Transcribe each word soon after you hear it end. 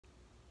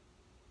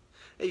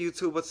Hey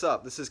YouTube, what's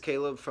up? This is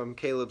Caleb from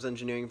Caleb's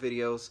Engineering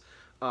Videos.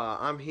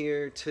 I'm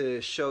here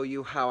to show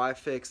you how I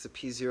fixed the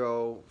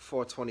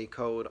P0420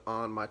 code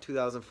on my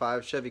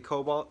 2005 Chevy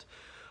Cobalt.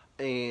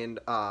 And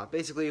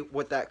basically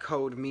what that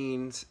code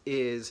means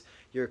is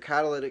your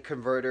catalytic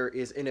converter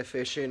is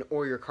inefficient,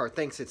 or your car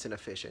thinks it's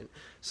inefficient.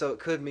 So it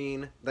could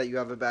mean that you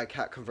have a bad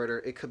cat converter,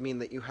 it could mean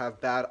that you have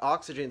bad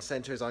oxygen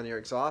sensors on your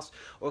exhaust,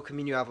 or it could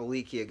mean you have a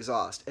leaky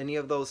exhaust. Any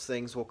of those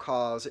things will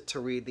cause it to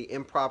read the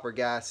improper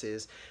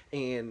gases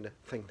and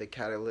think the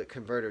catalytic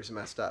converter is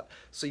messed up.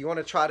 So you want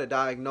to try to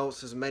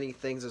diagnose as many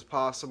things as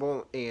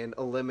possible and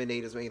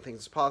eliminate as many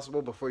things as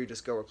possible before you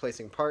just go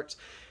replacing parts.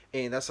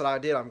 And that's what I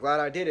did. I'm glad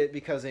I did it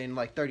because in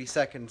like 30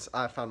 seconds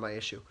I found my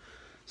issue.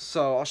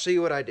 So I'll show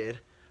you what I did.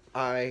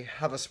 I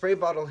have a spray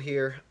bottle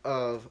here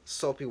of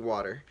soapy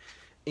water,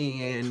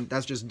 and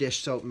that's just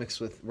dish soap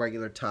mixed with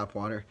regular tap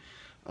water.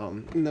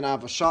 And then I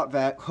have a shop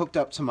vac hooked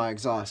up to my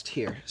exhaust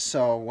here.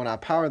 So when I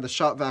power the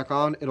shop vac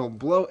on, it'll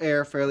blow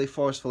air fairly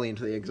forcefully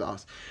into the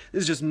exhaust.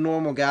 This is just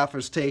normal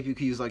gaffer's tape. You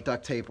can use like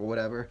duct tape or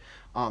whatever.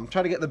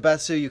 Try to get the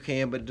best seal you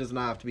can, but it does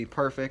not have to be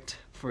perfect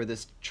for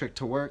this trick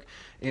to work.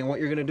 And what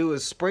you're going to do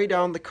is spray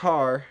down the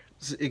car's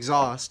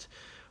exhaust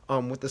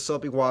with the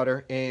soapy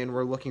water, and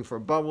we're looking for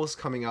bubbles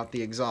coming out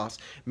the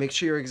exhaust. Make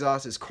sure your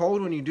exhaust is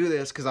cold when you do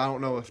this, because I don't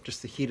know if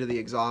just the heat of the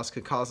exhaust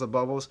could cause the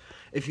bubbles.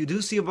 If you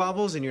do see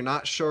bubbles and you're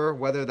not sure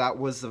whether that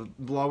was the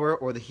blower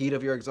or the heat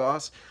of your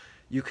exhaust,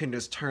 you can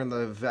just turn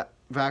the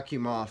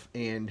vacuum off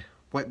and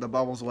wipe the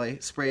bubbles away,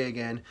 spray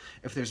again.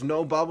 If there's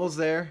no bubbles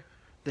there,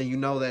 then you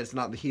know that it's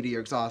not the heat of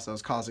your exhaust that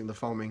was causing the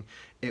foaming.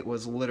 It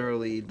was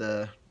literally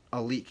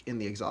a leak in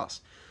the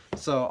exhaust.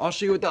 So I'll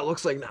show you what that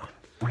looks like now.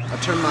 I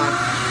turn my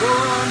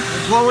blower on,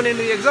 it's blowing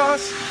into the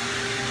exhaust,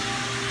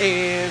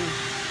 and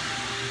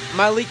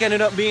my leak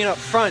ended up being up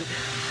front,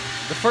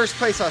 the first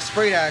place I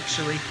sprayed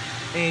actually,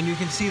 and you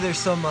can see there's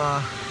some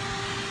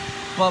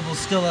bubbles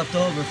still left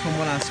over from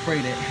when I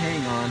sprayed it.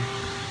 Hang on.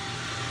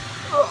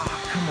 Oh,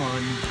 come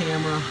on,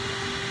 camera.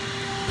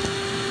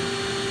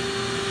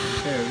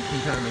 There, you can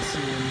kind of see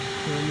them,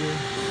 can you?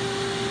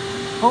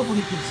 Hopefully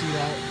you can see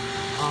that.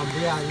 But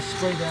yeah, I just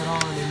sprayed that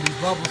on and these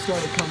bubbles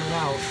started coming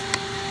out.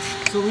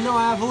 So we know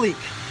I have a leak.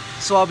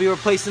 So I'll be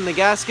replacing the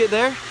gasket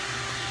there,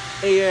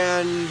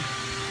 and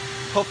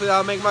hopefully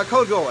that'll make my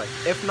code go away.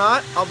 If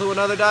not, I'll do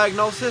another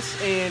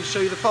diagnosis and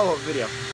show you the follow-up video.